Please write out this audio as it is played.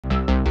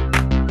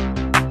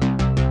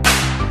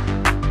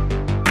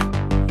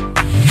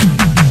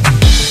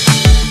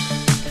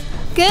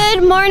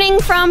Good morning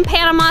from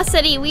Panama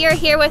City. We are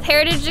here with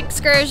Heritage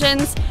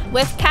Excursions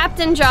with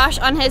Captain Josh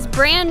on his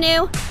brand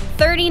new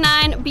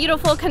 39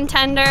 beautiful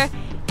Contender,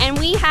 and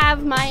we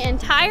have my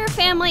entire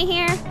family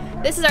here.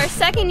 This is our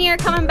second year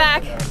coming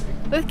back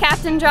with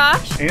Captain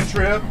Josh. And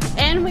Trip.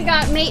 And we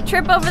got mate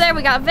Trip over there,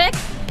 we got Vic,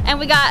 and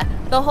we got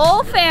the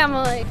whole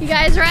family. You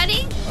guys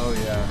ready? Oh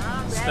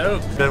yeah.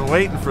 Stoked. Been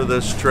waiting for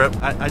this trip.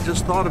 I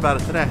just thought about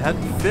it today. I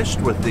hadn't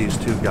fished with these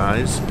two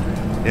guys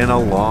in a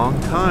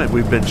long time.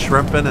 We've been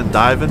shrimping and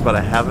diving, but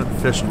I haven't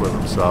fished with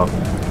them, so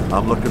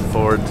I'm looking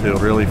forward to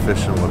really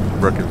fishing with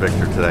Brook and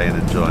Victor today and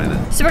enjoying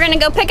it. So we're gonna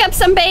go pick up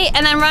some bait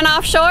and then run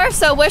offshore,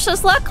 so wish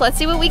us luck. Let's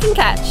see what we can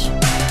catch.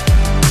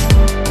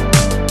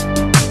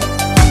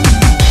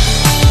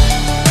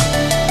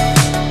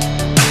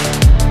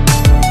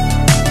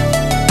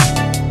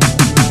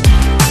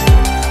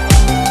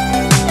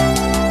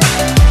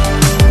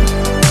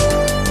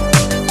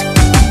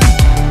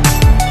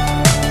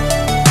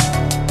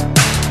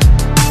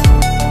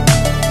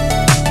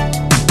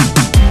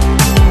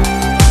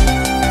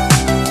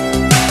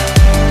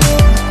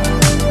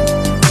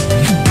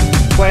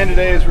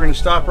 Today is we're going to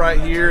stop right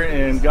here,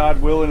 and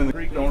God willing and the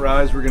creek don't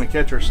rise, we're going to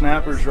catch our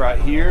snappers right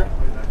here.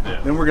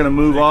 Then we're going to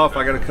move off.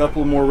 I got a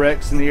couple more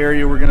wrecks in the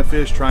area we're going to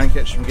fish, try and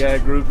catch some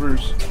gag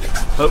groupers.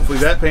 Hopefully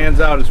that pans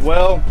out as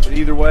well. But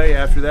either way,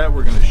 after that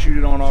we're going to shoot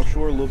it on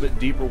offshore, a little bit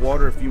deeper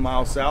water a few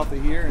miles south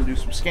of here, and do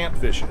some scamp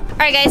fishing.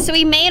 Alright guys, so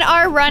we made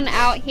our run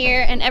out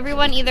here, and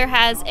everyone either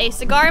has a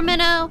cigar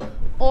minnow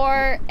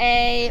or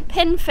a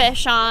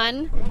pinfish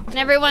on, and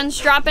everyone's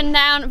dropping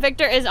down.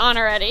 Victor is on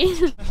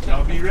already.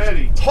 I'll be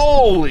ready.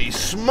 Holy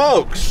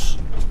smokes!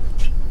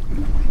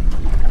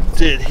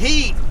 Did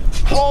he?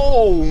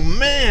 Oh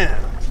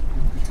man!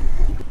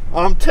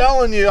 I'm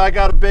telling you, I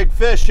got a big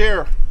fish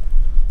here.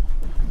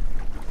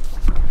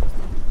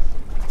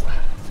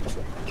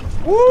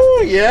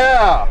 Woo,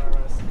 yeah!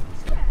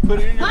 Put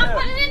it in your Mom, head.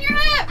 put it in your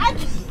head!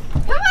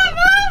 Come on,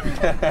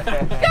 Mom!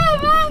 Go,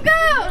 Mom, go!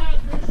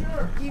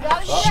 You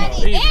gotta be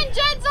ready. And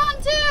Jed's on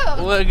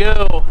too! Let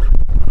go.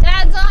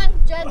 Dad's on,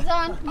 Jed's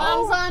on,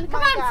 Mom's on.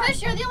 Come on,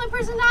 Fish, you're the only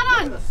person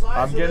not on.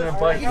 I'm getting a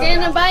bite. You're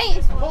getting a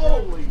bite?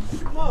 Holy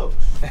smokes!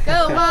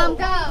 Go, Mom,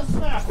 go!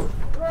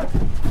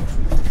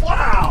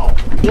 Wow!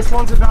 This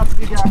one's about to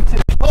be got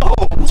too. Oh,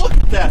 look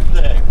at that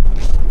thing!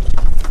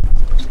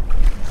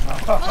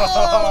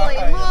 Holy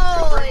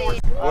moly!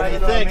 What do you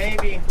think?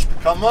 Maybe.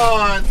 Come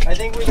on! I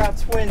think we got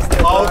twins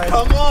there. Oh, bud.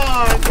 come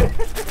on!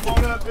 Come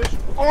on up, fish.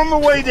 On the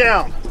way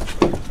down!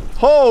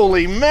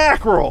 Holy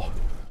mackerel!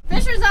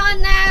 Fisher's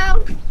on now.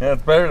 Yeah,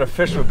 it's better to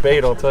fish with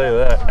bait, I'll tell you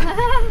that.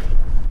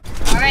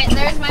 All right,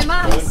 there's my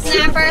mom's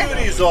snapper.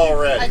 Beauties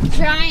already! A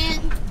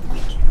giant.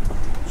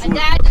 My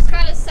dad just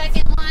got a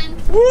second one.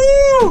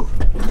 Woo!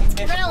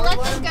 We're gonna let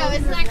this go,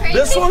 isn't that crazy?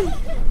 This one?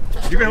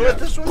 You're gonna let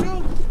this one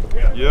go?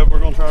 Yep, we're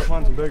gonna try to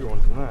find some bigger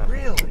ones than that.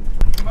 Really?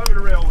 Come over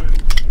the rail with me.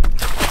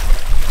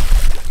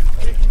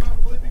 Pick him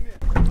up, flip him in.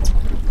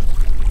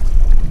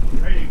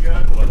 There you go.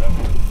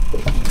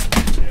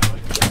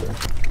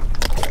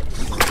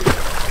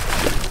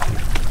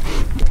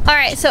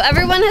 Alright, so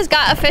everyone has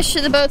got a fish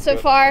to the boat so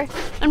far.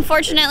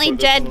 Unfortunately,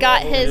 Jed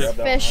got his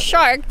fish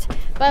sharked,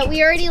 but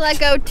we already let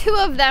go 2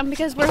 of them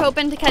because we're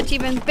hoping to catch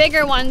even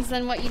bigger ones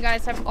than what you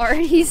guys have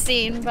already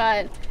seen.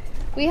 But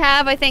we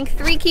have, I think,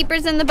 3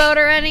 keepers in the boat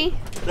already.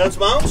 That's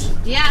Mom's?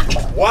 Yeah.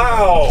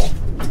 Wow!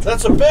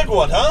 That's a big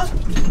one, huh?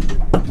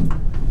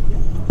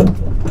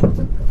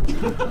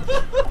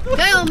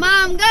 Go,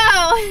 Mom,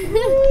 go!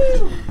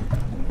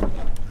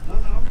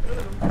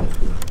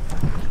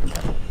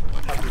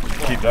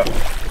 Keep up.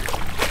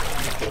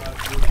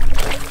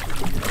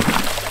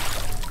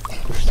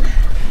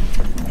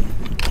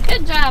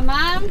 Good job,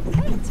 Mom.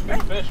 It's a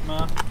big fish,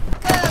 Mom. Go,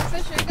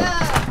 Fisher, go.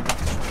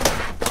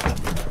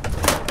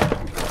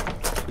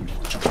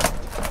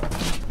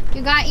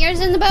 You got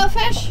yours in the boat,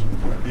 Fish?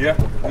 Yeah,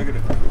 look at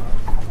it.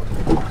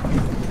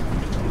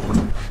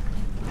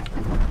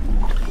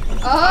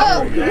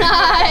 Oh,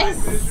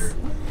 nice.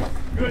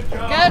 Good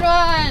job. Good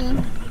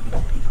one.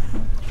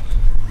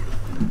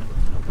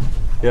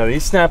 Yeah,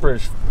 these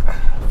snappers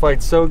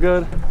fight so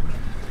good.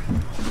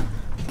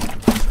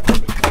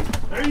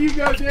 There you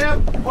go,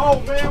 Deb. Oh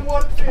man,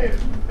 what a fish.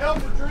 Help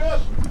her,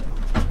 Trip.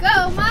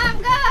 Go,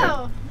 Mom,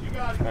 go. You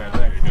got it. All right,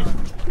 thank you.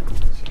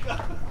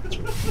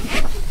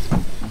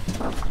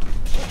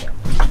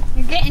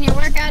 You're getting your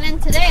workout in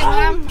today,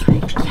 Mom.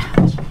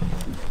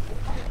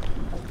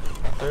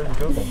 There you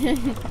go.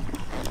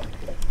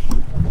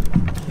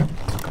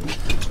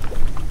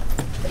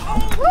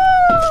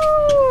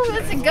 Woo!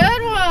 That's a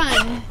good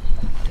one.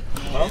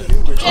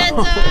 Jed's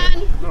on.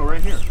 No,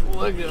 right here.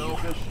 Let go.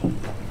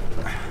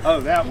 Oh,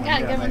 that one.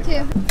 Got a good one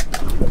too.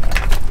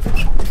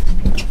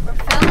 We're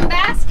filling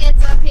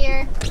baskets up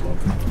here.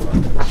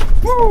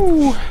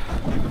 Woo!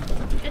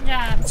 Good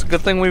job. It's a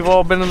good thing we've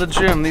all been in the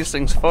gym. These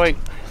things fight.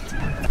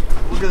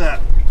 Look at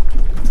that.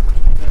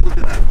 Look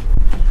at that.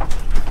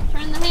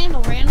 Turn the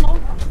handle, Randall.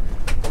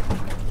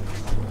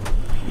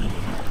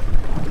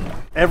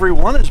 Every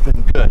one has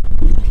been good.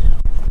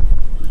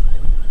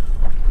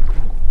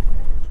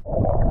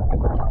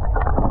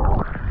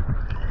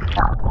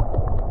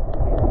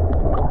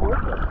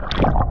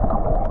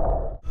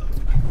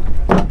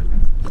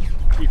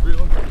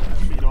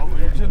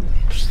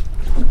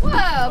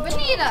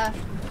 Florida.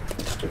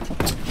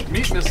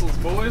 Meat missiles,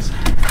 boys.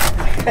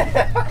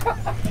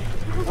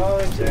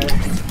 Oh, Jen.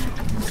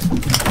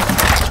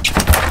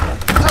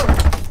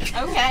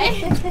 Oh,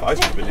 okay.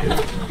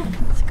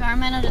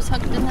 Scarmento just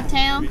hooked in the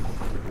tail.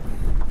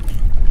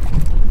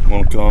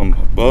 Want to come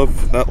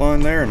above that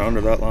line there and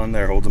under that line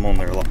there. Holds them on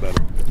there a lot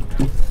better.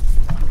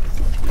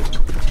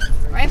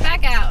 Right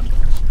back out.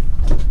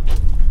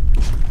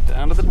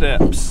 Down to the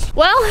depths.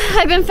 Well,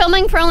 I've been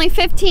filming for only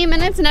 15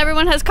 minutes and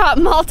everyone has caught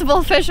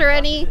multiple fish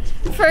already.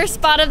 First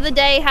spot of the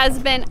day has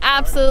been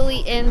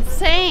absolutely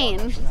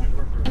insane.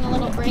 And a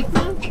little break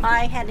now?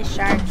 I had a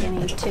shark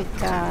and he took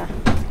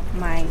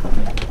my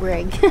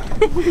rig.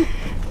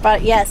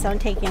 But yes, I'm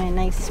taking a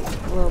nice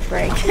little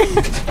break.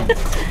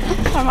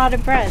 I'm out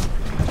of bread.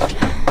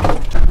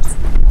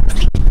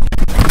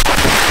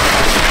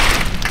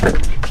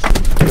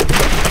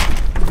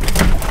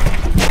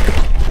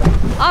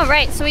 All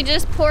right, so we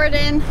just poured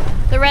in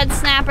the red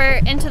snapper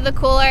into the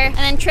cooler, and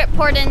then Trip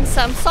poured in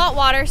some salt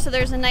water, so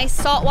there's a nice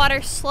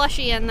saltwater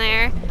slushy in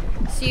there.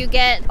 So you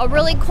get a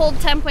really cold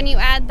temp when you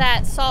add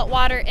that salt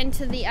water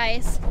into the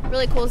ice.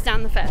 Really cools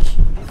down the fish.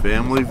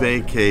 Family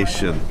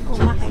vacation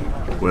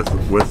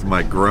with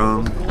my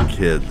grown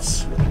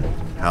kids.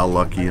 How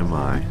lucky am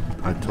I?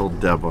 I told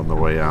Deb on the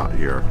way out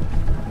here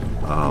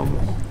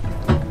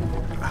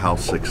how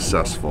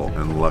successful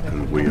and lucky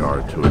we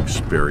are to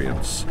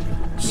experience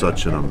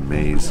such an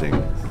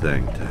amazing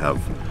thing, to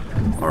have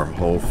our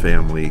whole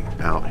family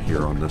out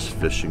here on this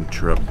fishing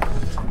trip.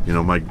 You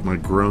know, my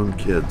grown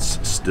kids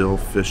still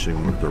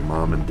fishing with their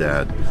mom and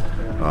dad.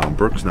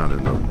 Brooke's not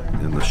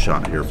in the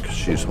shot here because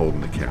she's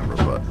holding the camera,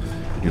 but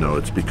you know,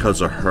 it's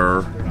because of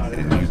her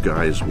and you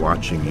guys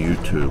watching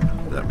YouTube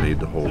that made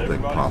the whole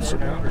thing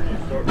possible.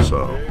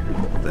 So,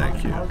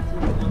 thank you.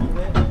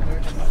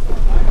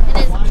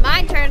 It is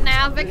my turn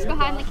now. Vic's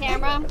behind the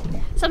camera.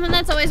 Something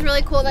that's always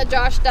really cool that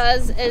Josh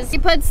does is he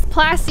puts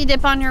Plasti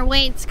Dip on your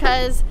weights,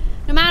 because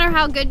no matter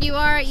how good you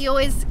are, you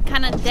always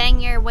kind of dang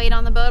your weight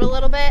on the boat a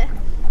little bit.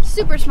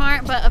 Super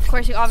smart, but of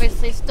course you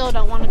obviously still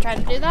don't want to try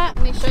to do that.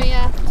 Let me show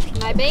you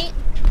my bait.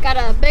 Got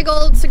a big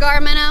old cigar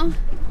minnow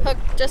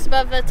hooked just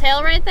above the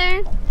tail right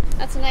there.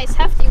 That's a nice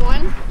hefty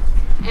one.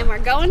 And we're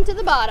going to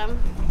the bottom.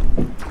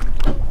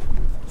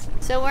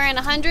 So we're in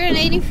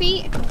 180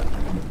 feet.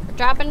 We're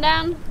dropping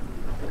down.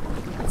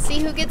 Let's see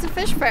who gets a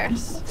fish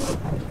first.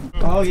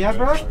 Oh, yeah,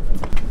 bro?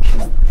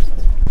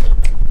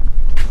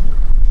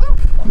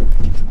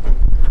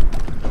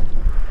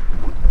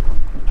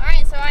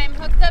 Alright, so I am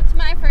hooked up to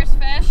my first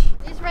fish.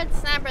 These red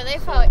snapper, they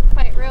fight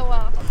real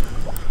well.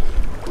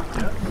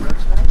 Yeah, red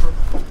snapper.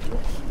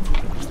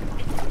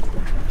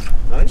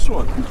 Nice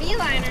one.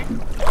 Beeliner.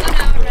 Oh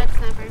no, red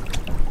snapper.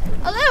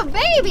 A little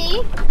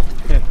baby!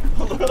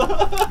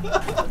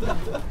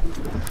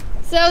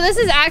 So this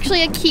is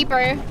actually a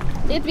keeper.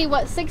 They have to be,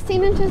 what,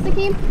 16 inches to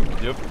keep?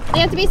 Yep. They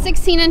have to be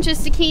 16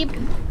 inches to keep.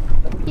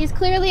 He's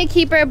clearly a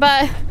keeper,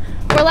 but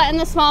we're letting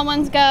the small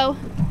ones go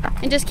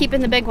and just keeping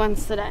the big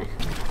ones today.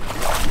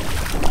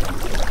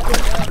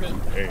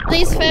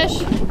 These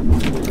fish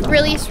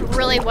release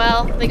really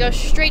well. They go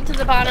straight to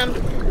the bottom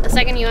the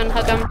second you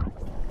unhook them.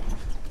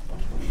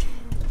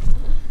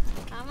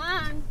 Come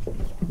on.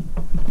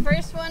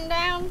 First one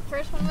down,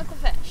 first one with the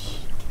fish.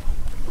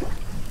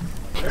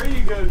 There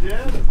you go,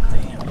 Jed.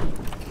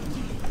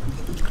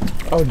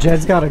 Oh,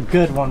 Jed's got a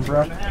good one,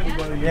 bro.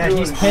 Yeah,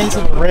 he's pinned to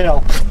the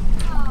rail.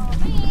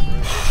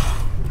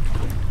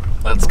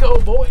 Let's go,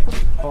 boy.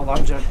 Hold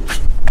on, Jed.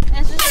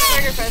 It's just a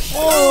triggerfish.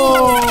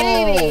 Oh,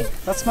 baby.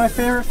 That's my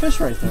favorite fish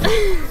right there.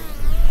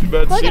 Too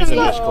bad Look at season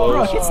him is go.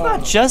 closed. It's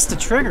not just a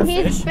trigger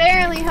He's fish.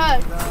 barely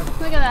hooked.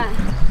 Look at that.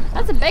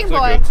 That's a big It's a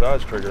boy. good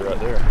size trigger right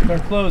there. They're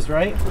closed,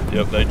 right?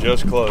 Yep, they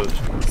just closed.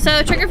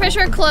 So triggerfish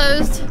are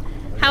closed.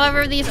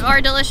 However, these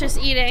are delicious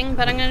eating,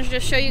 but I'm going to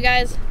just show you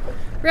guys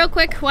real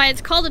quick why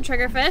it's called a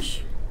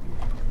triggerfish.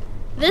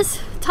 This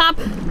top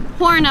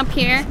horn up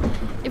here,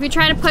 if you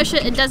try to push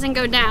it, it doesn't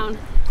go down.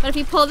 But if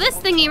you pull this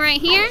thingy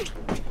right here,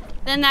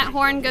 then that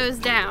horn goes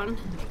down.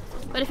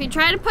 But if you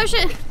try to push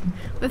it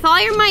with all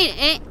your might,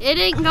 it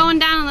ain't going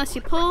down unless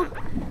you pull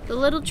the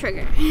little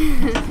trigger.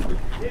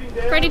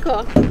 Pretty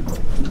cool.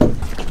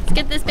 Let's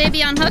get this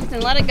baby unhooked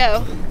and let it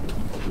go.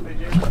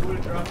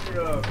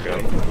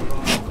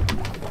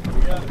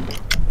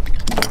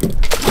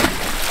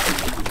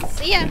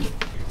 See ya.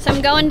 So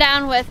I'm going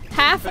down with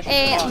half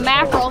a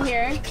mackerel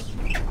here.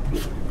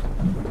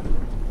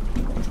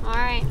 All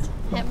right,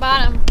 hit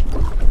bottom.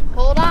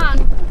 Hold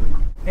on.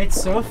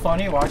 It's so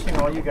funny watching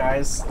all you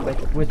guys, like,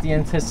 with the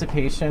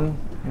anticipation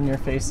in your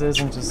faces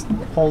and just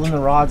holding the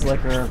rods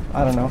like you're,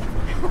 I don't know.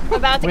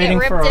 About to get Waiting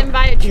ripped for in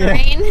by a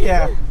train.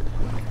 Yeah.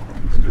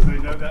 Because they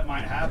know that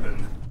might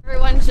happen.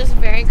 Everyone's just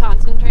very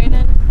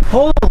concentrated.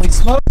 Holy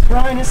smokes,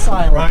 Brian is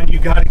silent. Ryan, you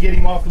got to get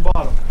him off the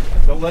bottom.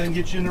 Don't let him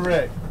get you in the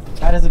wreck.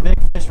 That is a big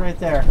fish right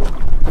there.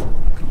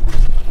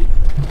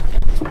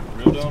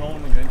 Reel down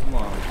on and gain some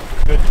line.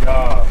 Good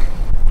job.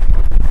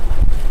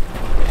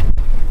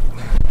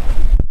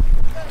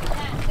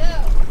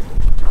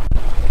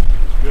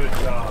 Good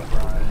job,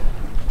 Brian.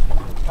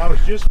 I was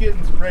just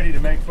getting ready to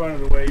make fun of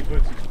the way he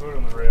puts his foot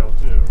on the rail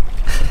too.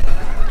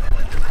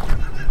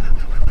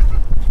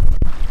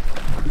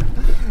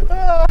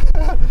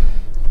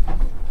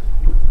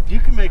 You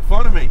can make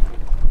fun of me,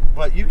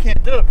 but you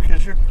can't do it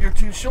because you're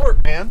too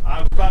short, man. I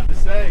was about to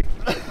say,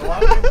 a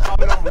lot of people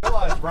probably don't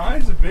realize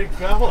Brian's a big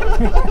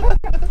fella.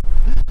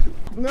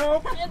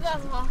 Nope. It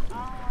does well. Oh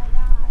my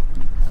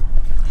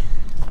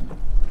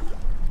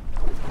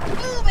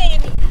god. Ooh,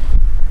 baby.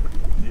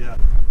 Yeah.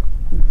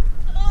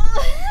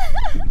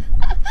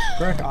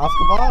 Crank off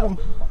the bottom.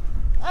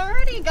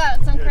 Already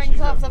got some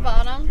cranks off the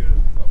bottom.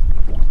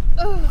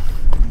 Ooh.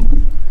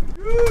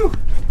 Woo.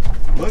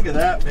 Look at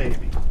that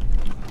baby.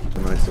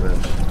 Nice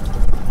fish.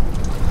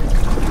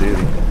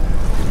 Beauty.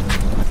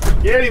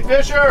 Get him,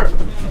 Fisher!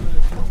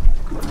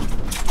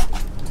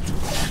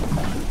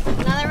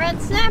 Another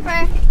red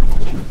snapper.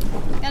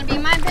 Gonna be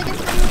my biggest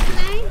one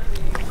today.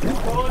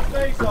 Pull his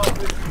face off,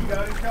 Fisher. You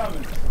got him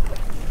coming.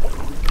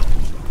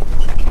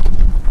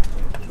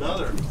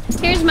 Another.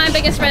 Here's my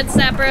biggest red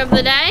snapper of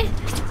the day.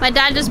 My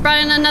dad just brought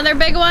in another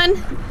big one.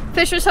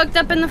 Fisher's hooked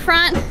up in the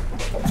front.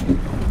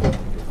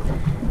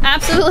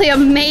 Absolutely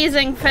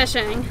amazing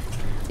fishing.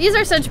 These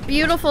are such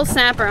beautiful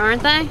snapper,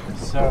 aren't they?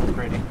 So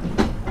pretty.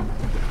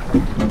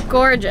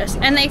 Gorgeous.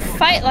 And they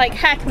fight like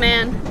heck,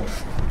 man.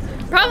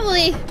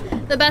 Probably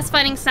the best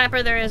fighting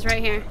snapper there is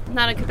right here.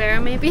 Not a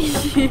cabero, maybe.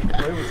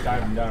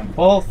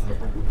 Both.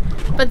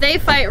 But they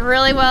fight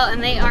really well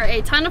and they are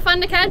a ton of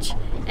fun to catch.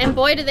 And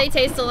boy, do they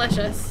taste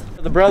delicious.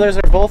 The brothers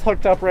are both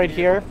hooked up right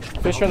here.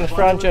 Fisher in the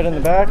front, Jed in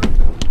the back.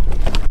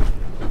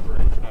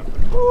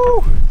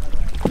 Woo!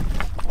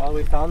 Well,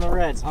 we found the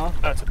reds, huh?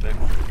 That's a big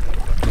one.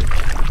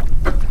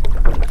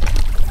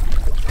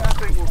 I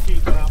think we'll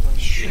keep that one.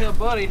 Yeah,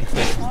 buddy.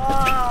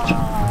 Oh,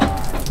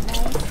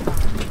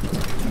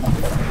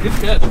 Good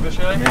catch, fish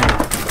eye. Wow,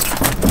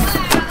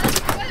 that's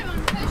a good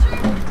one, Fisher.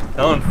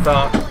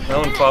 That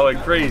one fought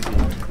like crazy.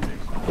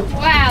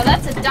 Wow,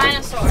 that's a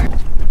dinosaur.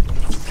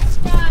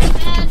 Right,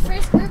 man,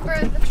 first grouper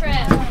of the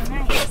trip. oh,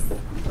 nice.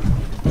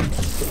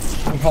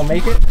 Think he'll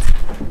make it?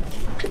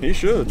 He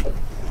should.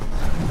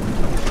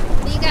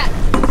 What do you got?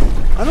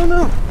 I don't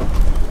know.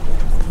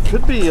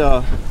 Could be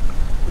a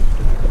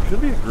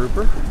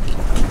grouper.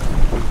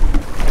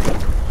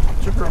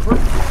 It's a grouper.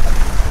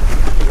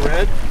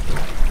 Red.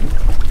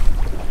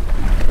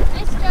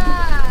 Nice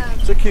job.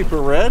 It's a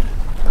keeper red.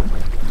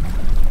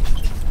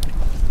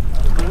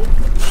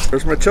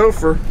 There's my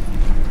chauffeur.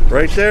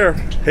 Right there.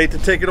 Hate to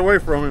take it away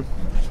from him.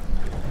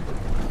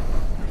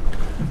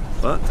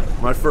 But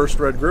my first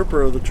red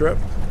grouper of the trip.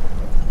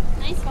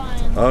 Nice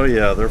one. Oh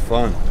yeah, they're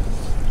fun.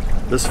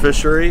 This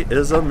fishery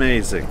is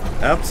amazing.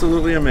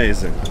 Absolutely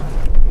amazing.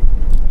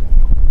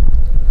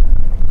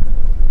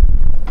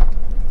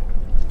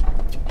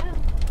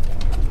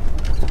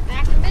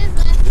 Back in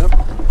business. Yep.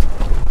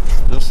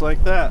 Just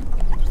like that.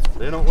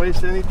 They don't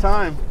waste any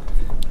time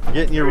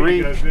getting you There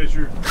you go,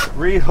 Fisher.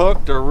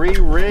 re-hooked or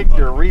re-rigged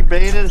or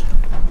re-baited.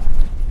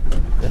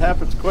 It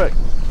happens quick.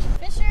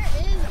 Fisher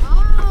is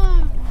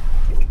on.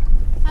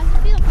 How's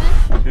it feel,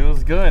 Fish?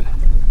 Feels good.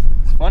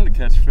 It's fun to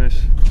catch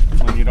fish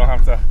when you don't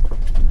have to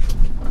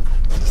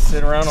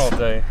sit around all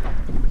day.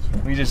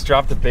 We just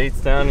dropped the baits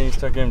down and you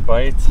start getting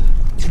bites.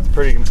 It's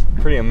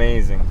pretty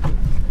amazing.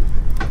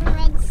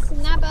 Red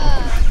snapper.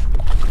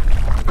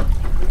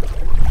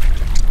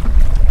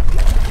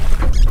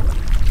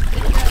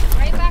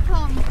 Right back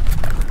home.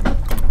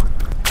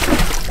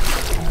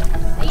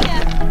 See ya.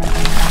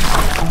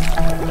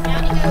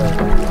 Down you go.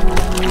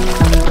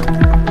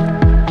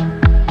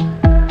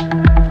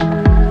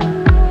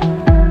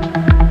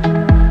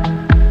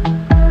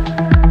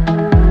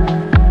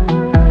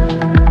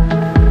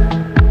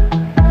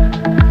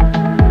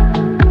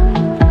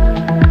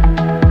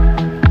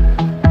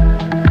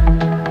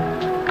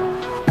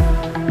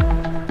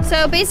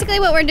 So basically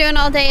what we're doing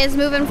all day is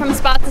moving from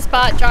spot to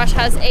spot. Josh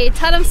has a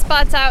ton of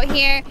spots out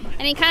here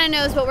and he kind of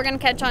knows what we're going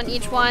to catch on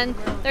each one.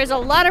 There's a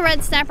lot of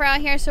red snapper out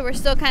here, so we're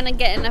still kind of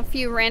getting a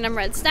few random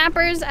red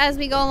snappers as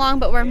we go along,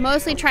 but we're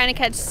mostly trying to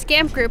catch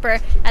scamp grouper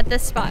at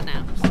this spot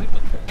now.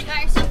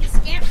 Got yourself a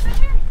scamp,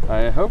 Fisher?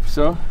 I hope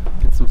so.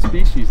 Get some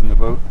species in the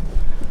boat.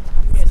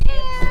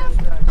 Scamp!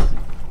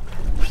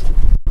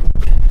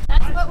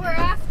 That's what we're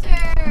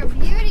after.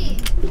 Beauty.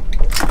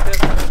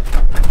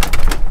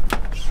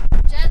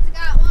 Jed's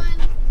got one.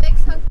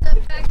 Vic's hooked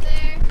up back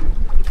there.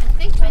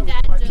 I think my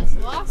dad just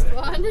lost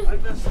one.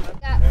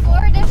 Got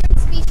 4 different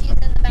species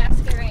in the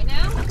basket right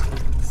now.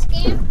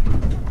 Scamp,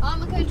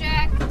 Almaco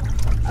jack,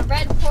 a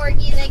red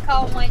porgy, they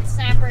call them white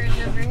snappers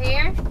over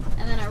here,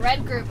 and then a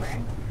red grouper.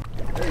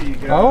 There you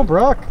go. Oh,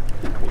 Brook.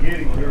 Get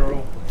him,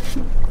 girl.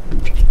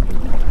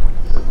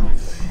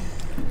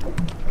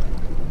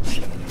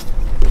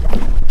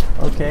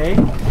 Okay.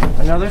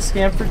 Another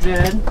scamp for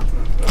Jed.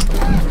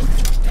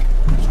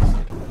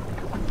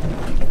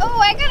 Oh,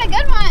 I got a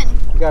good one.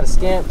 We got a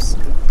scamps.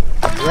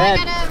 Oh, no, Red.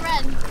 I got a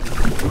red.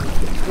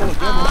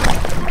 Aw, I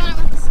got it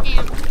with the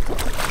scamp.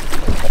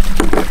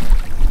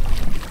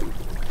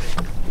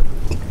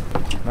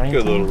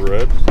 Good little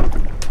red.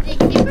 Big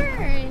keeper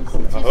or is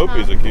it too I hope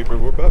he's a keeper.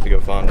 We're about to go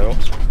find out.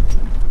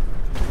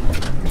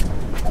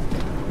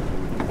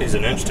 He's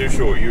an inch too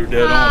short. You're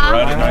dead on,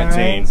 right at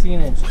 19.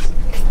 19 inches.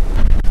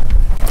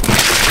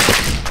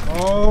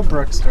 Oh,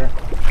 Brookster.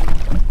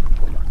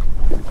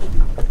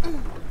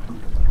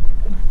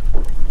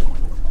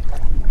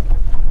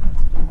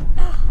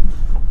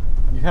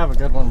 You have a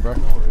good one, Brook.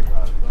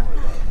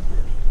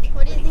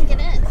 What do you think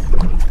it is?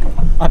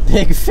 A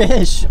big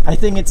fish. I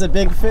think it's a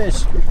big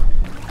fish.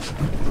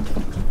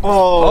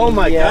 Oh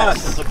my yes.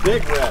 gosh, it's a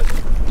big red.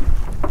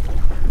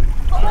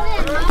 Pull it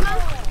in, Mama.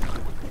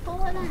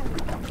 Pull it in.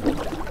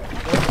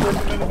 Let's put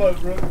him in the boat,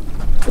 Brook.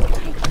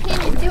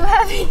 Can't it too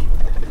heavy?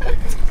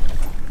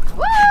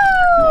 Woo!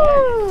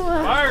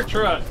 Fire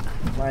truck.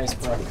 Nice,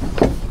 Brook.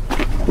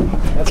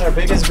 That's our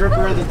biggest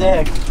grouper of the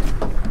day.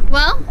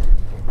 Well,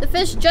 the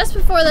fish just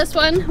before this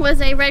one was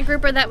a red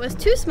grouper that was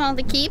too small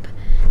to keep.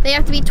 They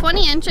have to be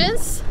 20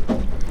 inches.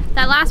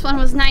 That last one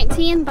was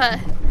 19, but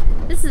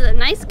this is a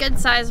nice good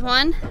size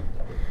one.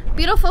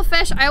 Beautiful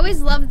fish. I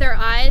always love their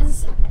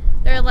eyes.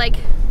 They're like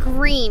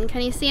green.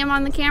 Can you see them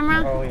on the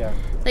camera? Oh yeah.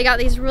 They got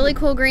these really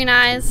cool green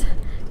eyes.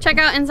 Check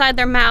out inside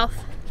their mouth.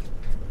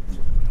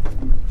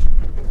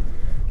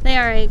 They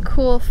are a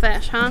cool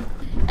fish, huh?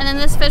 And then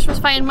this fish was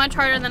fighting much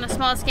harder than a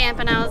small scamp,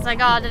 and I was like,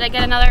 oh, did I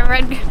get another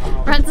red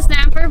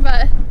snapper?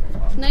 But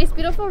nice,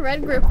 beautiful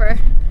red grouper.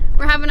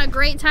 We're having a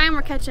great time.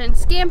 We're catching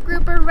scamp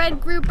grouper, red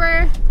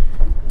grouper,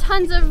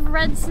 tons of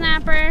red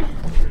snapper.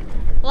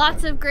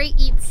 Lots of great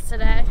eats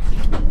today.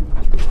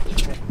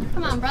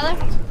 Come on, brother.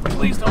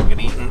 Please don't get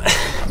eaten.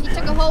 You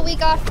took a whole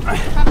week off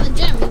from the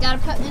gym. You gotta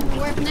put in the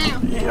work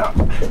now. Yeah.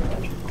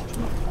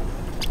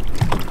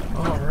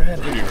 Oh,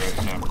 red.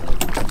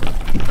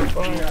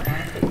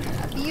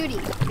 Beauty.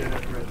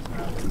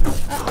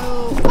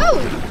 Uh-oh. Oh!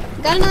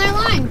 Got another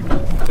line.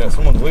 Yeah,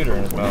 someone's leader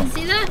in his mouth.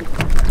 See that?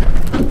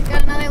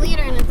 Got another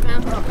leader in its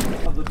mouth.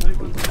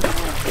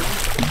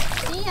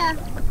 See ya.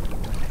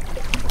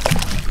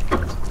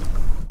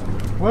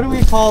 What do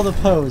we call the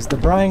pose? The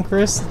Brian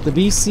Crist? The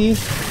BC?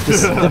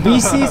 The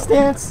BC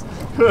stance?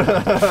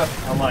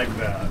 I like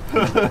that.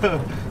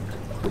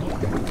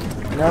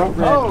 No,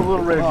 red. Oh, a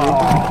little red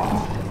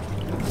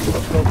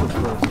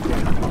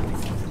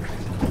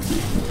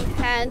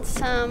Had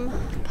some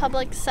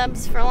public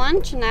subs for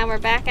lunch, and now we're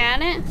back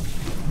at it.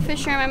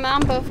 Fisher and my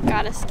mom both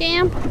got a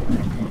scamp.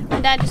 My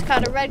dad just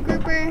caught a red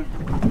grouper,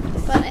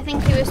 but I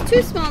think he was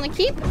too small to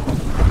keep.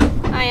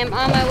 I am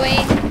on my way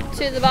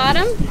to the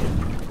bottom.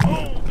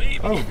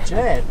 Oh,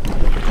 Jed.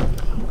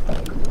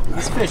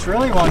 This fish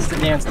really wants to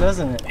dance,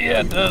 doesn't it? Yeah,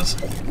 it does.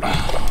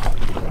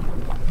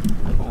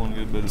 Pulling a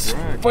good bit of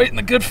drag. Fighting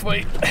the good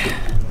fight.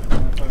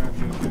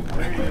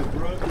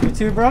 You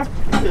too, bro?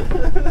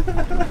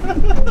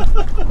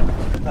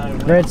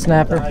 Red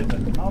snapper.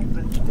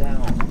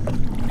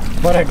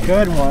 What a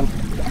good one.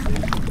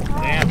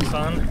 Damn,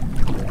 son.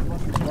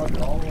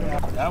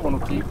 That one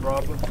will keep,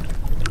 probably.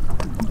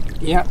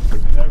 Yep.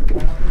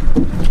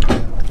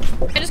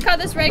 I just caught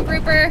this red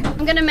grouper.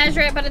 I'm gonna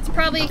measure it, but it's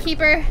probably a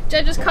keeper.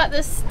 Jed just caught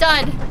this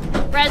stud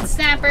red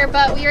snapper,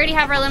 but we already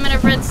have our limit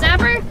of red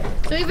snapper.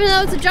 So even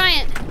though it's a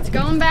giant, it's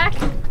going back.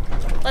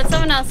 Let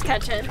someone else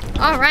catch it.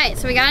 All right,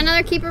 so we got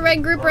another keeper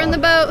red grouper in the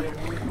boat.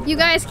 You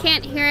guys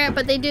can't hear it,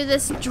 but they do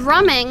this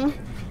drumming,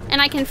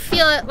 and I can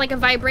feel it like a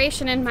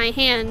vibration in my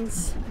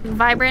hands.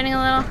 Vibrating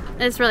a little.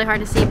 It's really hard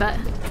to see, but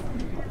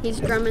he's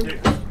drumming.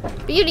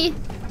 Beauty.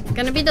 It's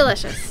gonna be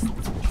delicious.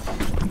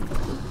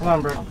 Come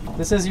on, bro.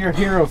 This is your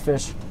hero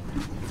fish.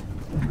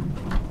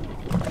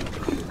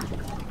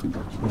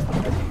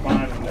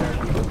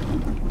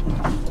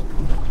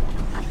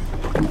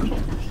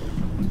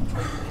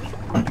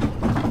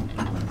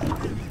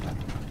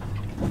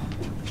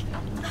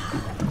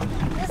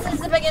 This is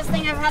the biggest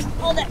thing I've had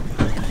all day.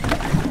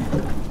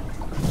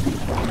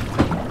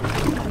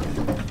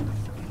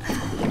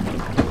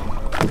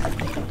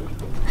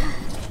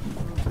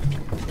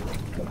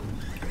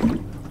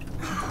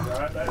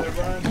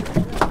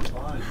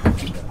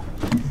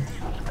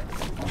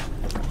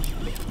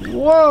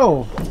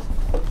 Whoa!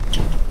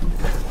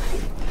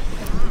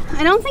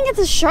 I don't think it's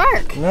a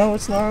shark. No,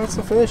 it's not. It's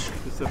a fish.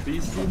 It's a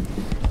beastie.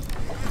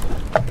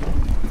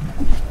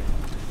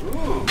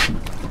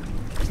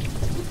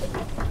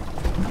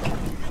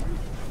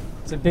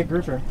 It's a big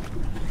grouper.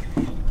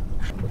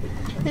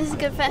 This is a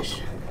good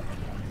fish.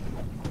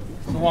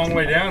 It's a long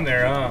way down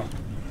there, huh?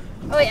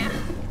 Oh yeah.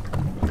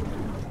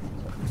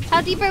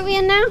 How deep are we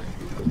in now?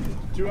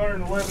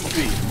 211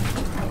 feet.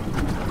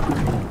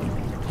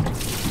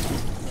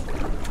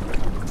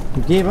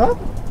 You gave up?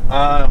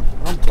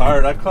 I'm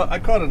tired. I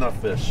caught enough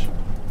fish.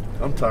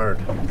 I'm tired.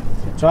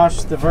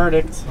 Josh, the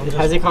verdict.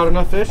 Has he caught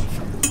enough fish?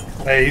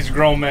 Hey, he's a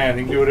grown man.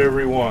 He can do whatever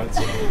he wants.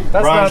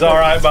 That's Brian's all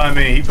right by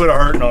me. He put a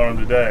hurting on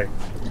him today.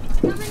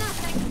 Coming up,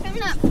 Dexter,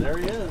 coming up. There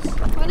he is.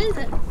 What is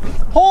it?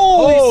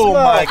 Holy Oh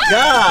my smokes!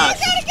 gosh!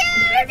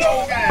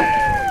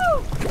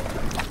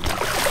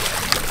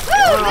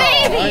 Oh,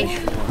 baby!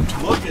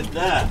 Look at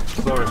that.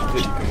 Sorry,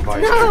 you can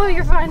bite. No,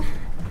 you're fine.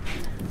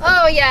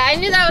 Oh yeah, I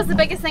knew that was the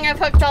biggest thing I've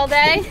hooked all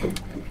day.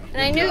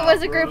 And I knew it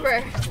was a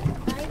grouper.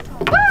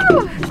 Woo!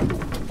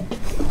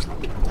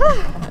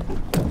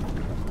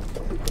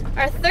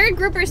 Our third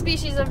grouper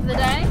species of the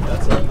day.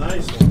 That's a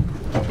nice one.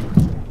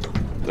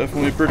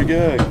 Definitely a pretty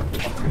gag.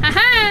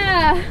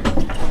 Aha!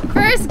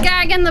 First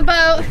gag in the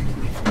boat.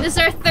 This is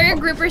our third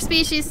grouper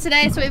species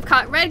today. So we've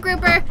caught red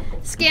grouper,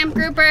 scamp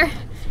grouper,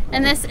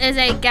 and this is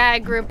a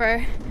gag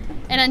grouper.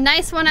 And a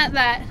nice one at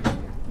that.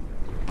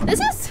 This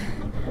is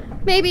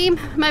maybe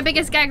my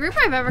biggest gag grouper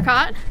I've ever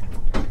caught.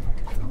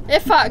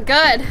 It fought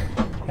good.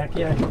 Heck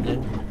yeah, he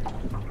did.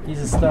 He's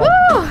a stud.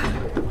 Woo!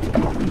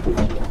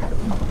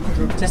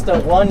 Just a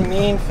one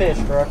mean fish,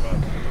 Brooke.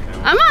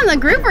 I'm on the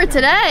grouper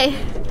today.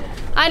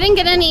 I didn't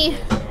get any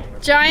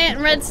giant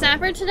red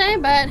snapper today,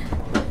 but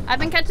I've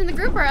been catching the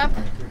grouper up.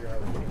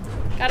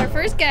 Got our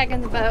first gag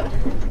in the boat.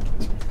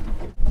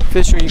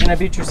 Fish, are you gonna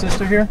beat your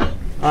sister here?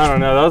 I don't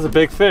know, that was a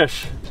big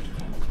fish.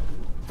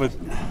 But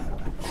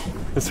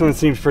this one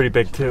seems pretty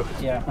big too.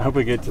 Yeah. I hope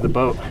we get to the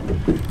boat.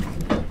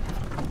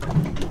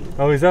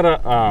 Oh, is that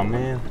a, oh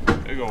man.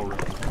 Big old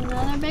red.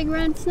 Another big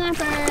red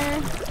snapper.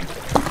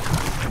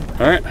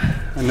 All right,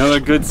 another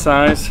good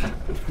size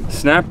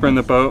snapper in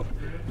the boat.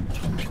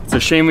 It's a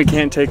shame we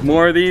can't take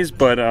more of these,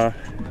 but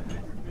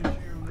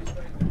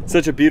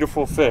such a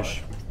beautiful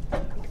fish.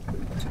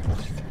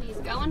 He's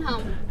going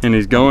home. And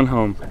he's going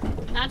home.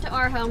 Not to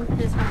our home,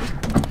 his home.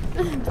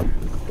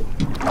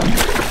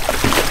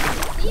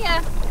 See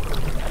ya.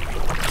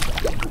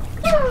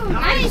 Woo,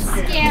 nice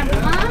scamp,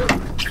 Mom.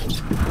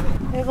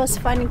 It was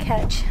fun to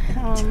catch.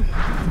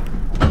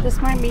 This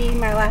might be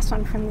my last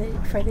one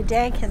for the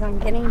day because I'm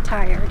getting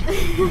tired.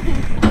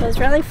 It was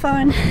really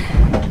fun.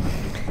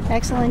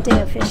 Excellent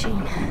day of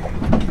fishing.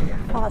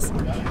 Awesome.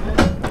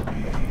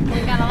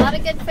 We got a lot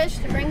of good fish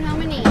to bring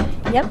home and eat.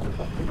 Yep.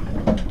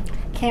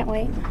 Can't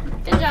wait.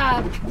 Good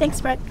job. Thanks,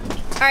 Brett.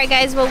 All right,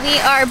 guys. Well, we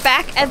are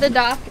back at the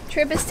dock.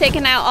 Trip is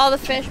taking out all the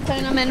fish,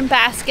 putting them in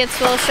baskets.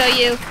 We'll show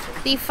you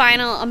the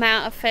final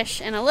amount of fish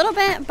in a little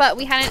bit, but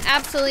we had an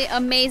absolutely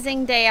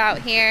amazing day out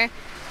here.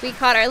 We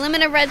caught our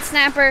limited red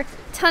snapper,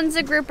 tons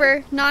of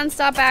grouper,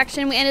 non-stop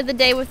action. We ended the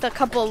day with a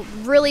couple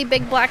really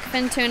big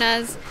blackfin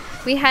tunas.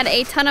 We had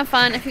a ton of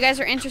fun. If you guys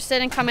are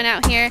interested in coming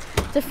out here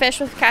to fish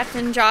with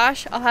Captain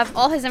Josh, I'll have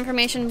all his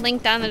information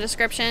linked down in the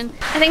description.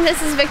 I think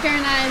this is Victor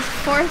and I's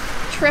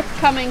fourth trip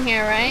coming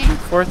here, right?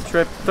 Fourth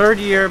trip, third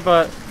year,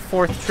 but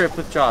fourth trip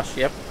with Josh,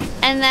 yep.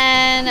 And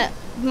then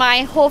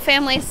my whole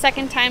family's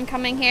second time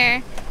coming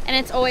here, and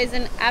it's always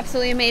an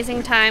absolutely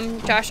amazing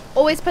time. Josh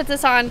always puts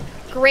us on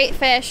great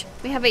fish.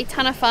 We have a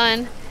ton of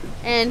fun,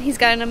 and he's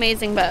got an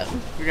amazing boat.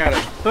 We got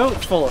a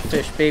boat full of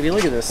fish, baby.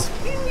 Look at this.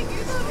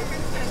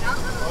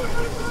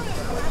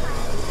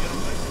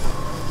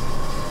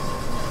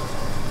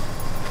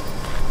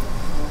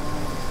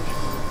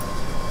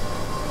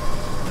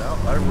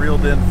 I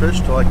reeled in fish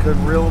till I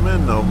couldn't reel them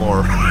in no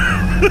more.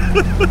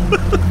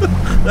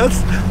 That's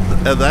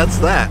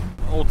that.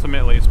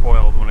 Ultimately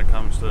spoiled when it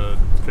comes to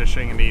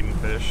fishing and eating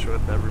fish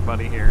with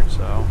everybody here,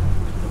 so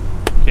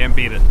can't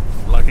beat it.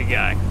 Lucky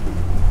guy.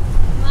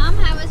 Mom,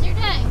 how was your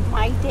day?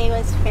 My day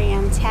was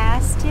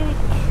fantastic.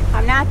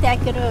 I'm not that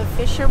good of a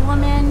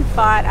fisherwoman,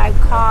 but I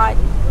caught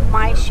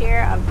my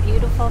share of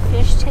beautiful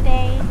fish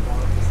today.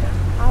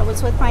 I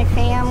was with my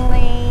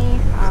family.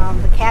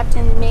 The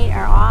captain and mate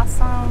are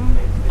awesome.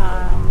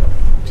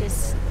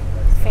 Just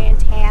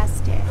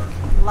fantastic.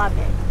 Love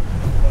it.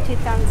 2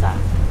 thumbs up.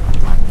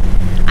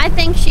 I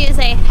think she is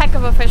a heck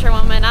of a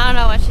fisherwoman. I don't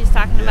know what she's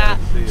talking about.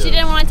 She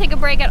didn't want to take a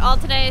break at all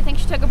today. I think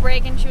she took a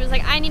break and she was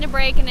like, I need a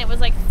break, and it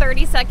was like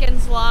 30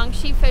 seconds long.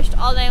 She fished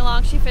all day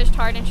long. She fished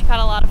hard and she caught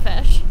a lot of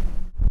fish.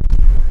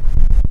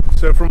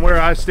 So from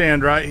where I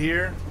stand right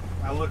here,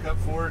 I look up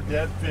for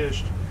dead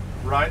fish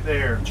right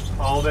there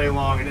all day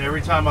long, and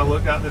every time I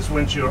looked out this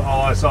windshield,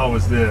 all I saw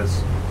was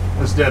this.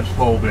 This Deb's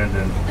pole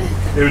bending.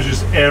 It was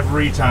just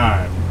every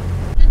time.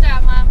 Good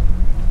job, Mom.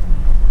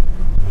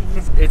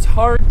 It's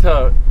hard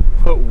to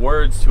put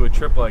words to a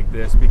trip like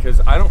this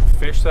because I don't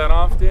fish that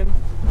often.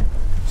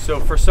 So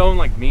for someone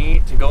like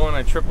me to go on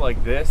a trip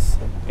like this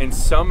and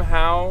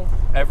somehow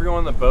everyone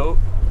on the boat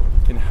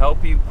can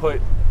help you put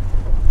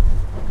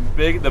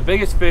the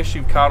biggest fish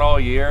you've caught all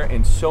year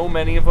and so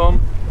many of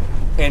them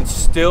and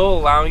still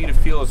allow you to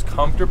feel as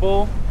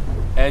comfortable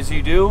as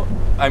you do.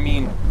 I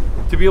mean,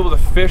 to be able to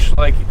fish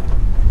like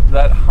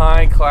that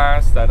high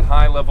class, that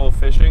high level of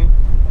fishing,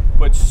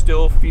 but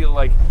still feel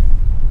like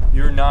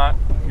you're not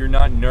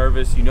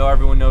nervous, you know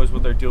everyone knows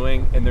what they're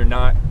doing and they're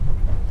not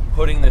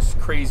putting this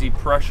crazy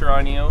pressure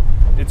on you.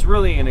 It's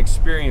really an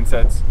experience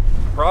that's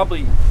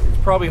probably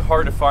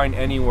hard to find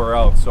anywhere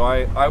else. So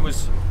I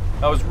was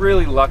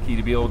really lucky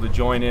to be able to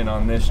join in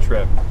on this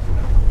trip.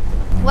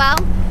 Well,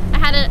 I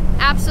had an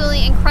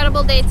absolutely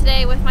incredible day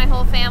today with my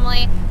whole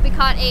family. We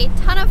caught a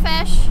ton of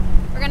fish.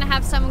 We're gonna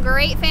have some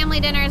great family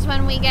dinners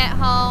when we get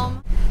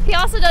home. He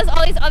also does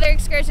all these other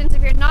excursions.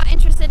 If you're not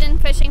interested in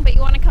fishing but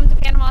you want to come to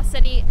Panama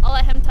City, I'll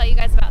let him tell you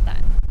guys about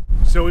that.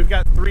 So we've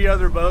got 3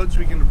 other boats.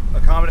 We can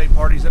accommodate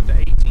parties up to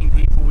 18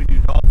 people. We do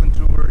dolphin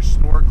tours,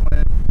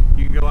 snorkeling.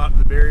 You can go out to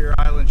the Barrier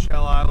Island,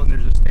 Shell Island.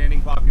 There's a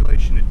standing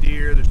population of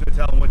deer. There's no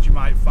telling what you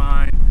might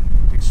find.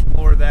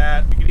 Explore that.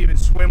 even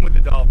swim with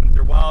the dolphins.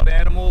 They're wild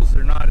animals.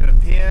 They're not in a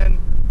pen.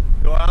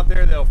 Go out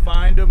there, they'll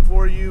find them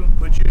for you,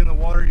 put you in the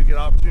water, you get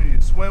an opportunity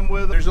to swim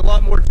with them. There's a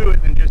lot more to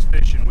it than just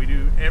fishing. We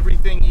do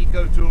everything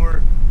eco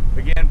tour.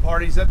 Again,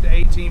 parties up to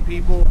 18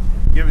 people.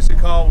 Give us a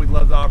call. We'd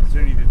love the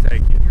opportunity to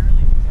take you.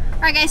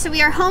 All right, guys, so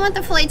we are home at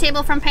the fillet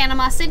table from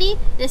Panama City.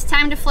 It's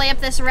time to fillet up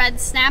this red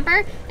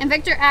snapper, and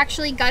Victor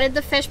actually gutted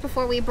the fish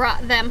before we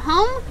brought them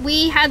home.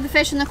 We had the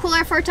fish in the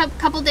cooler for a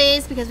couple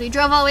days because we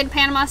drove all the way to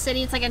Panama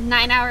City. It's like a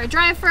 9-hour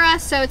drive for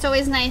us, so it's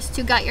always nice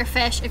to gut your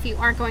fish if you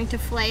aren't going to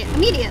fillet it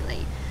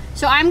immediately.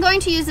 So I'm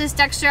going to use this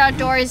Dexter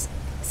Outdoors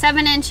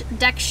 7-inch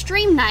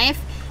Dextreme knife,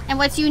 and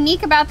what's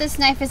unique about this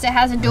knife is it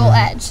has a dual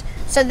edge.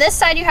 So this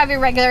side you have your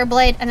regular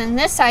blade, and then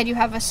this side you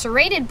have a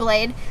serrated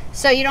blade,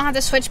 so you don't have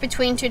to switch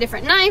between two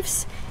different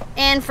knives.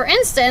 And for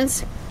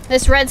instance,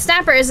 this red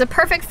snapper is a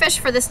perfect fish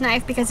for this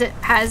knife because it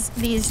has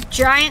these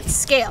giant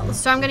scales.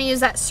 So I'm going to use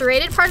that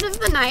serrated part of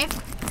the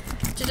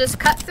knife to just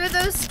cut through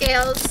those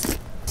scales,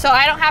 so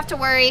I don't have to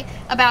worry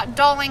about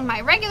dulling my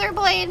regular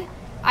blade.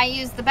 I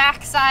use the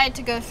back side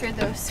to go through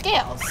those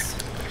scales.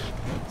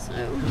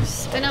 So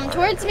spin them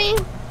towards me,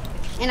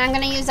 and I'm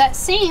going to use that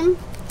same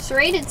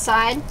serrated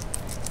side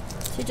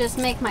to just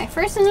make my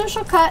first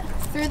initial cut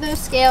through those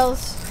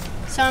scales.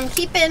 So I'm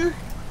keeping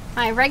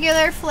my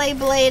regular fillet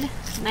blade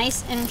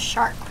nice and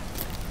sharp.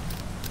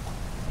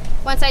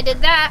 Once I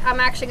did that, I'm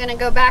actually going to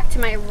go back to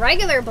my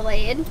regular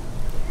blade,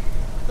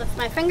 lift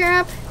my finger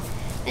up,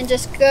 and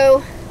just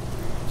go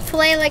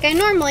fillet like I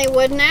normally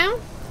would now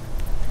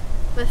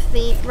with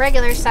the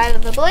regular side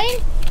of the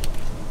blade,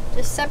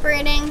 just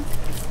separating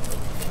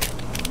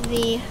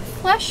the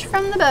flesh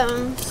from the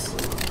bones.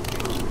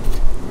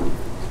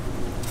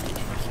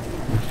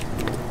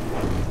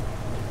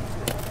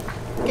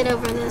 Get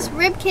over this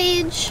rib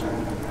cage,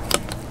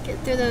 get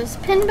through those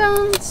pin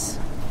bones.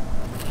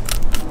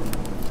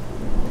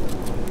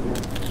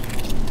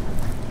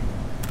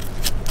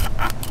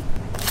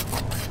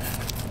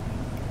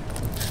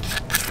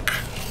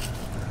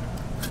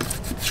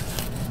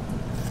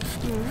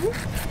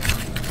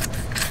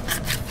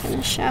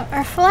 Finish out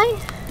our fillet,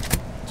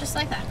 just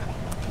like that.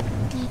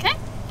 Okay.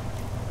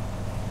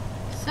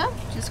 So,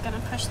 just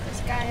gonna push this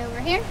guy over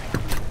here.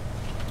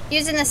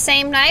 Using the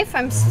same knife,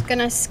 I'm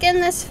gonna skin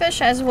this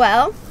fish as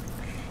well.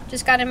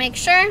 Just gotta make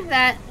sure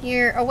that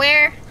you're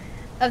aware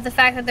of the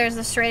fact that there's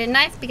a serrated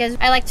knife, because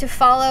I like to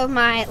follow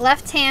my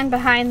left hand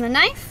behind the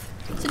knife.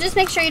 So just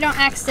make sure you don't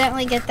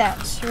accidentally get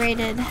that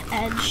serrated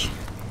edge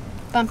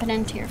bumping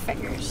into your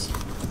fingers.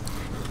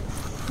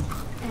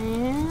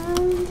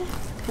 And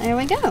there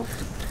we go.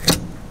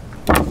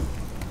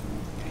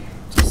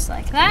 Just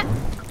like that.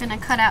 Gonna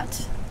cut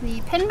out the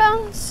pin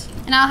bones,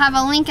 and I'll have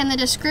a link in the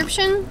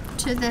description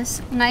to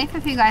this knife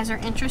if you guys are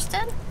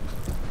interested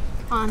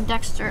on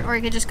Dexter, or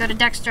you could just go to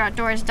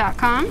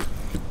dexteroutdoors.com.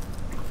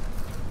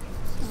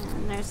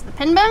 And there's the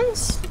pin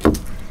bones,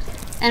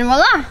 and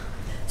voila!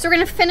 So we're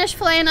gonna finish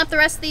filleting up the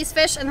rest of these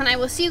fish, and then I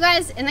will see you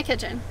guys in the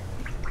kitchen.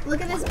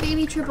 Look at this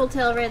baby triple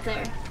tail right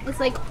there. It's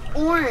like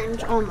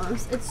orange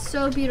almost. It's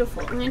so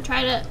beautiful. I'm gonna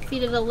try to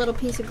feed it a little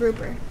piece of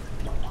grouper.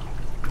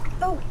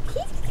 Oh, he's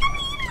coming!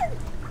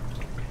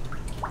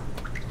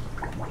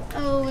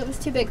 Oh, it was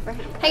too big for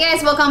him. Hey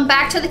guys, welcome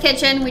back to the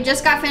kitchen. We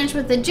just got finished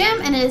with the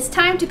gym, and it is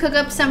time to cook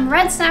up some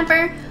red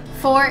snapper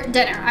for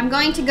dinner. I'm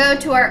going to go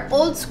to our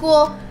old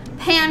school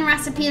pan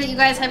recipe that you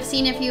guys have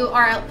seen if you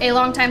are a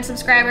longtime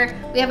subscriber.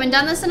 We haven't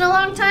done this in a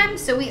long time,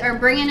 so we are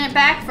bringing it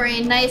back for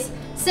a nice,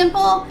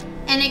 simple,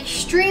 and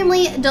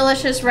extremely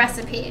delicious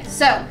recipe.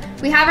 So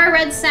we have our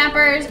red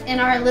snappers in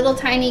our little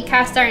tiny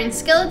cast iron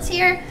skillets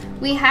here.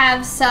 We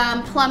have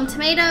some plum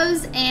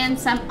tomatoes and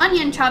some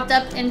onion chopped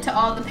up into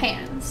all the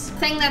pans. The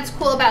thing that's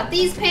cool about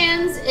these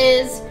pans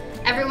is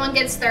everyone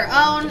gets their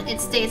own. It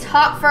stays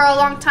hot for a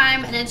long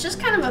time, and it's just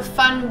kind of a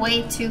fun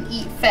way to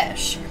eat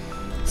fish.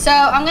 So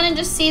I'm gonna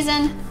just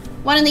season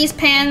one of these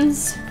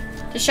pans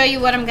to show you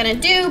what I'm gonna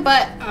do,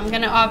 but I'm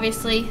gonna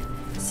obviously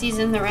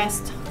season the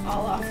rest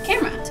all off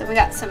camera. So we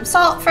got some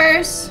salt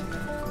first,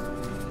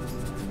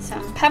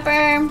 some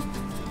pepper,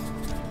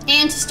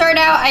 and to start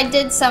out, I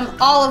did some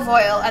olive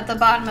oil at the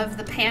bottom of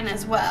the pan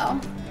as well.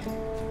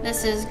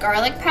 This is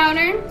garlic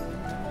powder.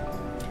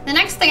 The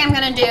next thing I'm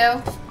gonna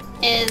do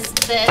is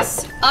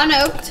this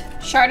unoaked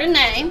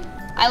Chardonnay.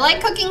 I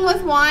like cooking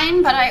with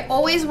wine, but I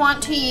always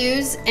want to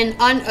use an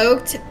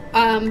unoaked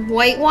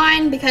white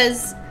wine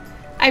because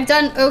I've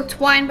done oaked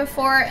wine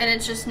before and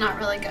it's just not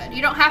really good.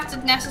 You don't have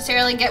to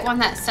necessarily get one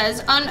that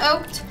says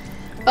unoaked,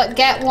 but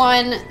get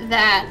one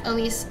that, at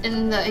least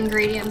in the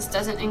ingredients,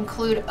 doesn't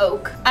include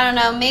oak. I don't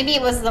know, maybe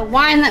it was the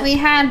wine that we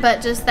had,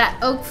 but just that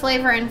oak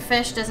flavor in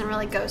fish doesn't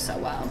really go so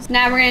well.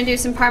 Now we're gonna do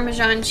some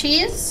Parmesan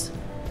cheese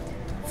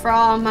for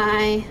all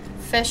my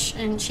fish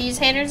and cheese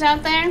haters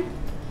out there.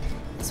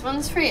 This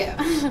one's for you.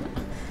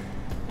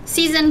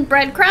 Seasoned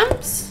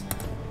breadcrumbs.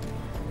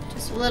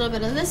 Just a little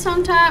bit of this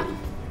on top.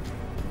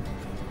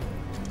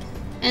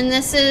 And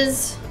this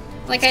is,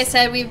 like I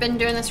said, we've been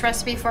doing this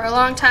recipe for a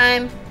long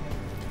time.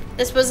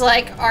 This was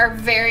like our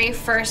very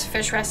first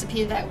fish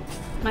recipe that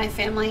my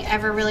family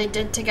ever really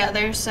did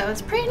together, so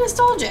it's pretty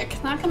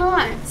nostalgic, not gonna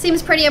lie.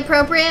 Seems pretty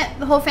appropriate.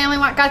 The whole family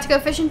got to go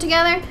fishing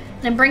together,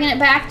 and I'm bringing it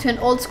back to an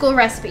old school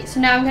recipe. So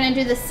now I'm gonna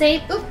do the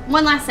same,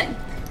 one last thing,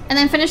 and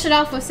then finish it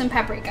off with some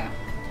paprika.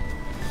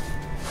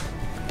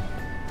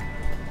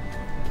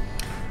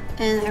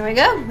 And there we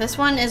go. This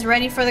one is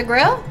ready for the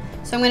grill,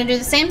 so I'm gonna do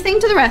the same thing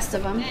to the rest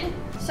of them. Okay.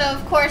 So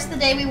of course, the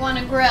day we want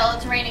to grill,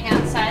 it's raining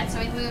outside, so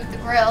we moved the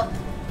grill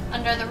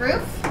under the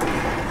roof,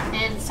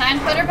 and it's time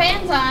to put our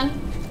pans on.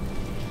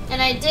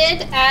 And I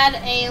did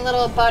add a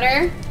little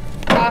butter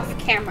off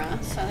camera,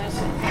 so there's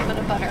a little bit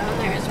of butter on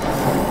there as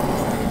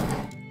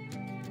well.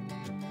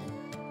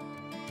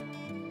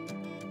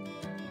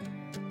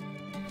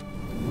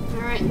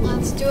 All right,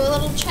 let's do a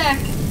little check.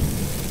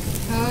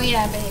 Oh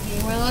yeah,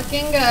 baby, we're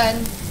looking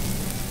good.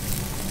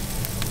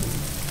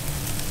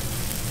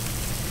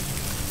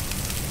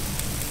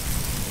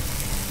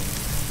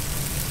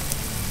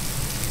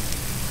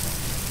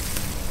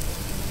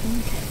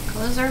 Okay,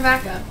 close her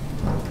back up.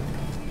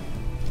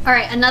 All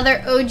right,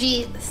 another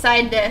OG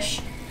side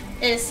dish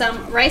is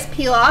some rice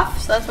pilaf,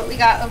 so that's what we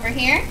got over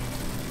here.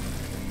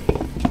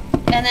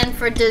 And then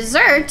for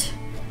dessert,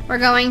 we're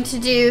going to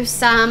do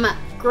some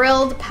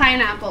grilled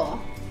pineapple.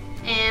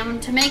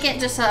 And to make it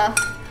just a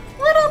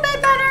little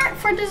bit better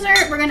for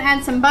dessert, we're gonna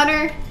add some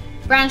butter,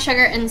 brown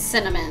sugar, and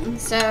cinnamon.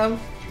 So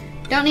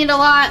don't need a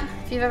lot.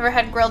 If you've ever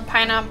had grilled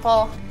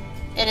pineapple,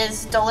 it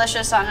is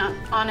delicious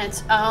on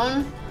its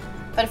own.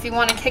 But if you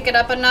want to kick it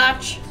up a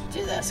notch,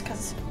 do this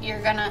because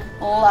you're gonna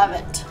love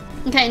it.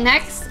 Okay,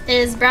 next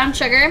is brown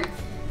sugar.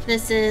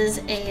 This is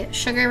a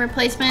sugar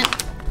replacement,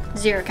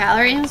 0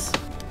 calories.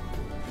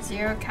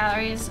 0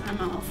 calories, I'm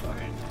all for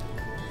it.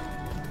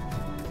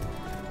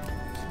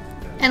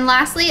 And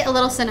lastly, a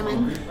little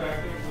cinnamon.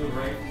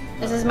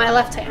 This is my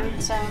left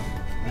hand, so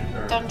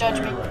don't judge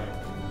me.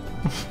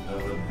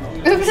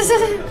 Oops.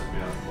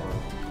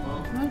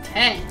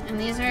 Okay, and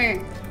these are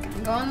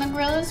gonna go on the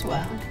grill as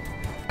well.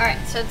 All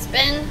right, so it's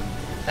been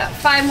about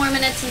 5 more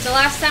minutes since the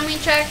last time we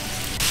checked.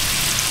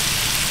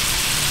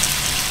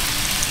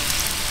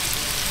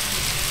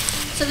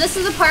 So this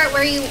is the part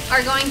where you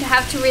are going to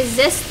have to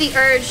resist the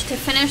urge to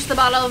finish the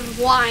bottle of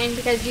wine,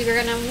 because you're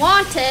gonna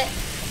want it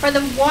for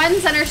the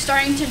ones that are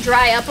starting to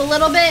dry up a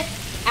little bit.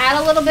 Add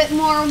a little bit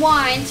more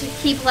wine to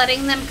keep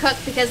letting them cook,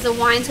 because the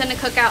wine's gonna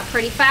cook out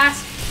pretty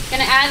fast.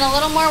 Gonna add a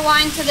little more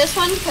wine to this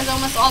one because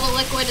almost all the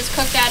liquid is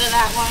cooked out of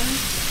that one.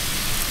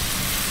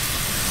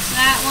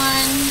 That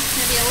one,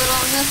 maybe a little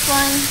on this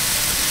one.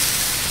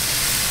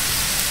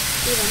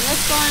 Even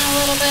this one a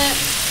little bit.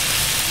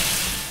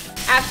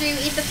 After you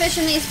eat the fish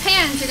in these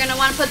pans, you're gonna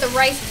wanna put the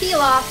rice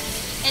pilaf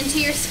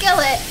into your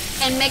skillet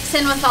and mix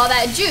in with all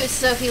that juice.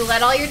 So if you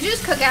let all your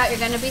juice cook out, you're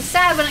gonna be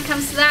sad when it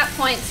comes to that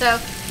point. So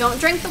don't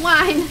drink the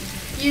wine.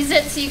 Use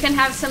it so you can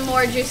have some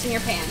more juice in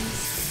your pans.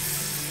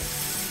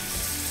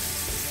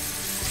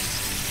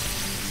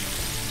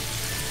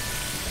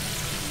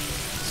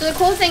 So the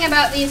cool thing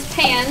about these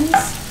pans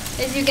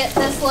is you get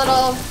this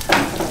little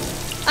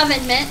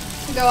oven mitt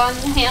to go on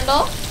the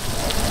handle,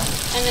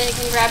 and then you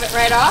can grab it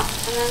right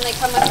off. And then they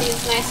come with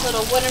these nice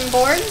little wooden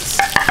boards,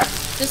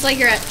 just like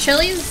you're at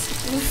Chili's,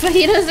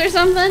 fajitas or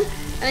something.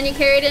 And then you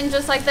carry it in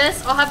just like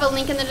this. I'll have a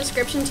link in the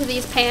description to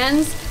these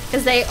pans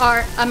because they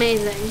are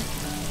amazing.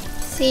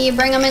 See, you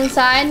bring them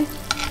inside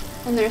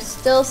and they're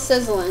still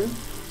sizzling.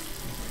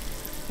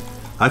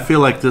 I feel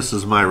like this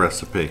is my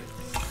recipe.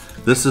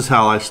 This is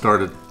how I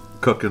started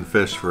cooking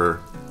fish for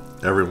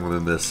everyone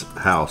in this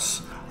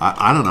house.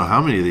 I don't know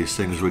how many of these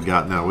things we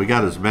got now. We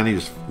got as many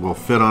as will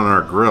fit on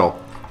our grill.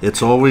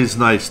 It's always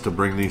nice to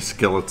bring these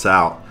skillets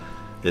out.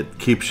 It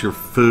keeps your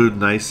food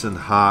nice and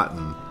hot,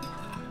 and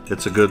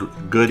it's a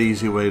good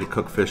easy way to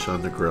cook fish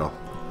on the grill.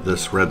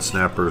 This red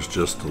snapper is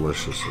just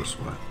delicious this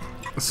way.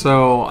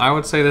 So I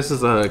would say this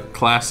is a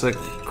classic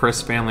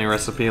Crist family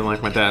recipe.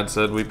 Like my dad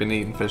said, we've been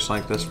eating fish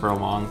like this for a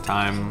long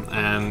time,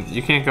 and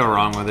you can't go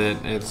wrong with it.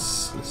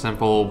 It's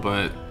simple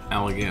but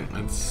elegant.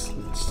 It's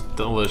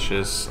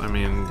delicious. I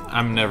mean,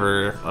 I'm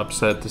never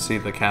upset to see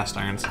the cast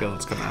iron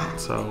skillets come out.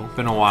 So it's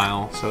been a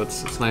while, so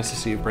it's nice to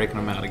see you breaking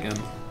them out again.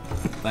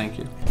 Thank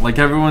you. Like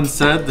everyone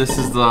said, this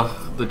is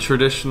the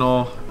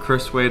traditional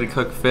Crist way to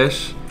cook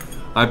fish.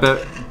 I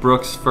bet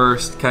Brook's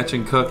first catch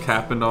and cook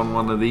happened on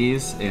one of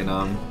these,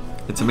 and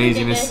it's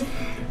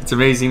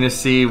amazing to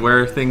see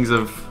where things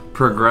have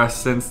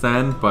progressed since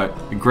then. But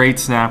a great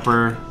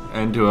snapper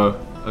and to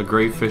a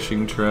great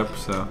fishing trip.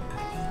 So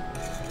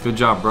good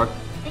job, Brook.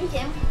 Thank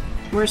you.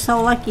 We're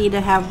so lucky to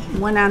have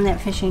went on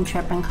that fishing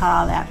trip and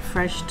caught all that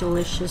fresh,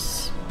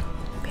 delicious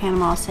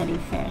Panama City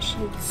fish.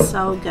 It's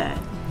so good.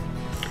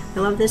 I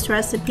love this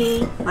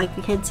recipe. Like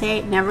the kids say,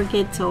 it never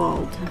gets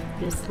old.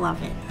 Just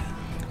love it.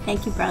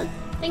 Thank you, Brook.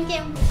 Thank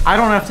you. I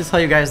don't have to tell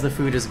you guys the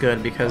food is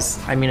good because,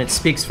 I mean, it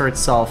speaks for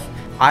itself.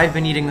 I've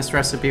been eating this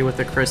recipe with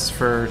the Crist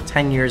for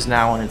 10 years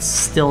now, and it's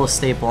still a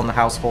staple in the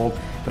household.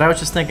 But I was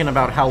just thinking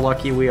about how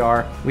lucky we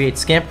are. We ate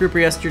scamp grouper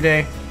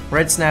yesterday,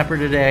 red snapper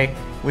today,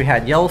 we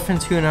had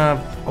yellowfin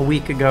tuna a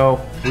week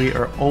ago. We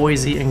are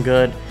always eating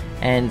good,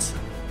 and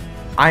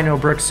I know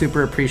Brook's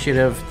super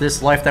appreciative.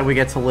 This life that we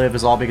get to live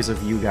is all because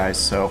of you guys.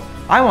 So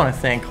I want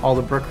to thank all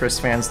the Brook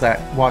Crist fans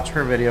that watch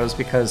her videos,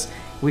 because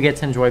we get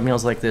to enjoy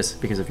meals like this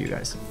because of you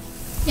guys.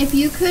 If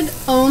you could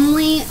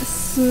only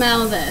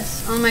smell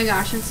this, oh my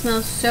gosh, it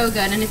smells so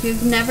good. And if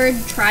you've never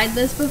tried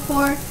this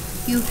before,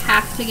 you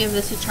have to give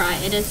this a try.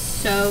 It is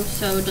so,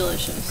 so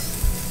delicious.